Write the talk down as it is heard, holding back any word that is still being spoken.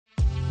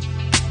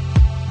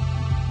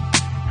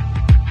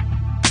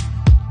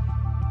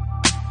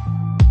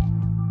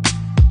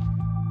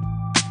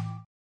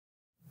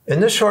In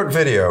this short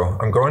video,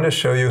 I'm going to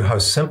show you how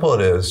simple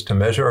it is to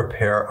measure a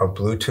pair of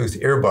Bluetooth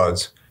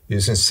earbuds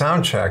using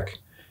SoundCheck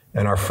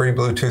and our free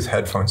Bluetooth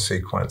headphone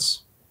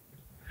sequence.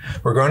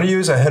 We're going to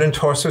use a head and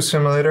torso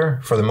simulator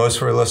for the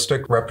most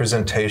realistic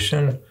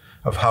representation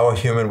of how a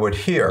human would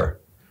hear.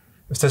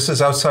 If this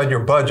is outside your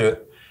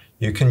budget,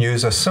 you can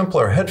use a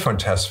simpler headphone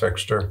test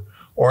fixture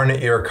or an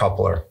ear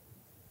coupler.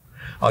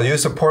 I'll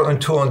use the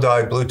Portland tool and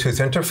die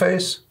Bluetooth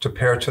interface to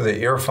pair to the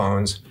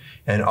earphones,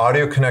 and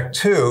Audio Connect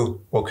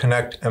 2 will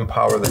connect and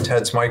power the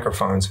TEDS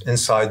microphones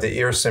inside the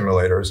ear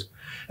simulators,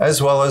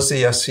 as well as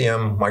the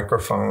SCM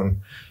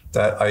microphone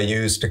that I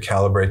use to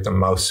calibrate the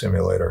mouse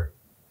simulator.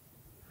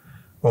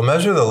 We'll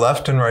measure the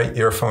left and right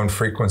earphone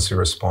frequency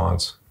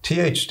response,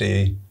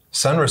 THD,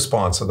 send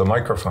response of the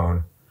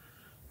microphone,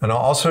 and I'll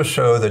also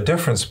show the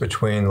difference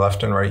between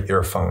left and right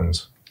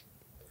earphones.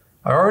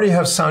 I already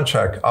have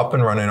SoundCheck up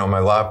and running on my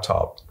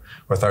laptop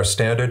with our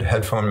standard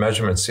headphone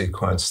measurement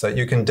sequence that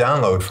you can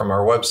download from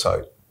our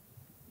website.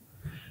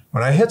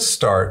 When I hit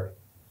start,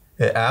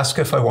 it asks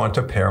if I want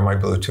to pair my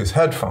Bluetooth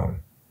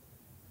headphone.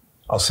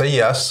 I'll say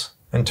yes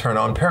and turn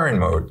on pairing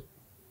mode.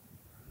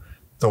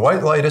 The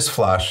white light is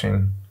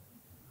flashing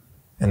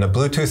and the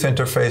Bluetooth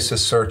interface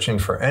is searching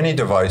for any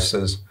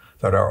devices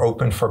that are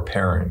open for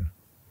pairing.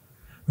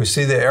 We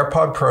see the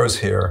AirPod Pros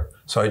here,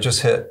 so I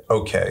just hit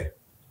OK.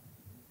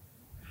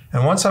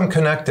 And once I'm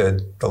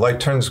connected, the light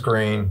turns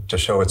green to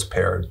show it's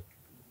paired.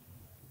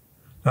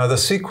 Now the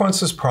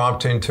sequence is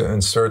prompting to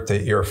insert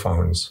the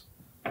earphones.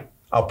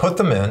 I'll put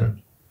them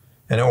in,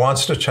 and it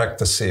wants to check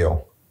the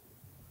seal.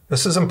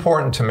 This is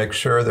important to make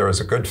sure there is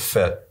a good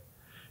fit.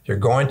 You're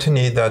going to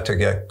need that to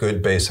get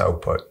good bass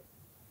output.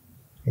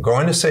 I'm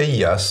going to say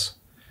yes,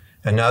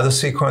 and now the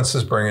sequence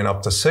is bringing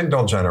up the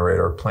signal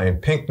generator playing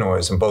pink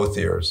noise in both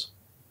ears.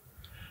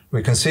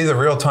 We can see the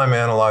real-time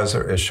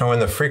analyzer is showing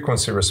the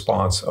frequency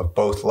response of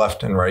both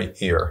left and right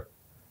ear.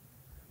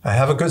 I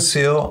have a good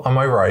seal on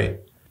my right,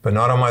 but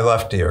not on my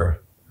left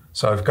ear,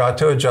 so I've got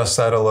to adjust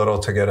that a little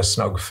to get a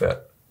snug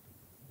fit.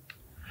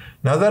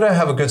 Now that I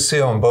have a good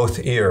seal on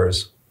both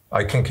ears,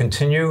 I can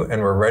continue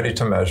and we're ready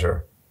to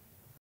measure.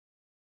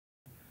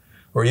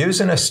 We're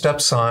using a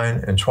step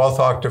sign and 12th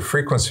octave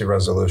frequency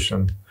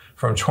resolution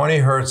from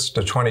 20 Hz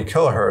to 20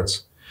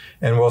 kHz,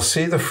 and we'll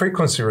see the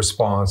frequency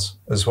response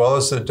as well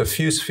as the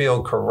diffuse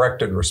field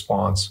corrected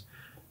response,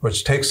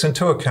 which takes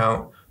into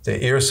account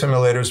the ear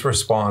simulator's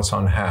response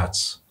on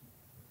hats.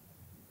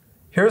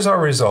 Here's our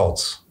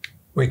results.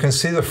 We can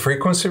see the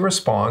frequency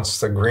response,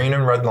 the green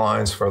and red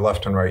lines for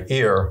left and right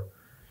ear,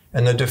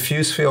 and the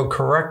diffuse field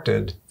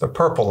corrected, the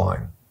purple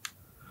line.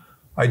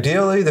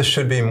 Ideally, this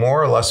should be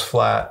more or less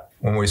flat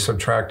when we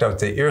subtract out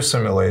the ear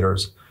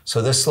simulators,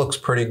 so this looks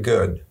pretty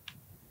good.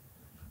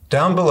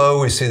 Down below,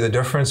 we see the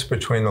difference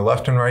between the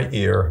left and right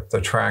ear,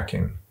 the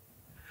tracking.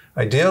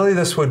 Ideally,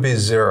 this would be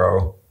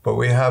 0, but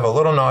we have a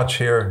little notch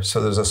here, so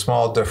there's a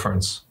small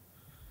difference.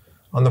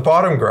 On the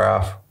bottom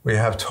graph, we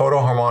have total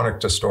harmonic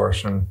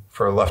distortion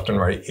for left and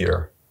right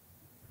ear.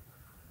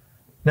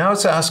 Now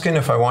it's asking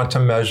if I want to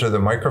measure the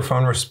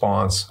microphone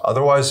response,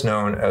 otherwise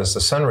known as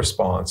the send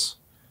response,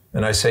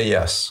 and I say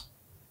yes.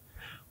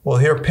 We'll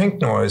hear pink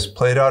noise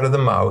played out of the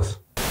mouth,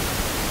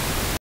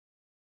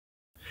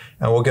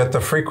 and we'll get the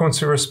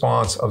frequency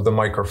response of the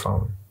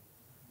microphone.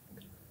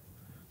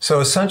 So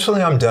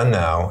essentially I'm done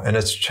now, and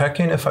it's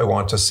checking if I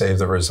want to save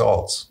the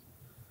results.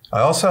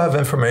 I also have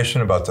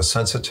information about the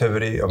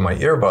sensitivity of my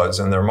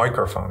earbuds and their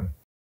microphone.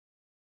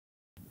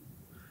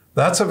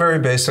 That's a very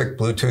basic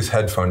Bluetooth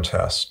headphone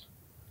test.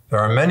 There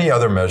are many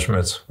other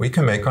measurements we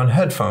can make on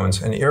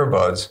headphones and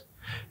earbuds,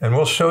 and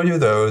we'll show you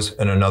those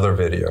in another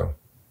video.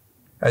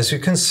 As you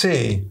can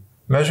see,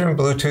 measuring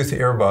Bluetooth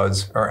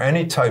earbuds or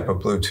any type of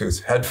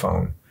Bluetooth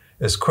headphone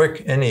is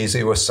quick and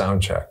easy with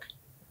SoundCheck.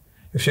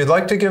 If you'd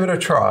like to give it a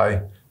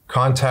try,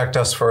 contact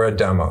us for a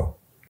demo.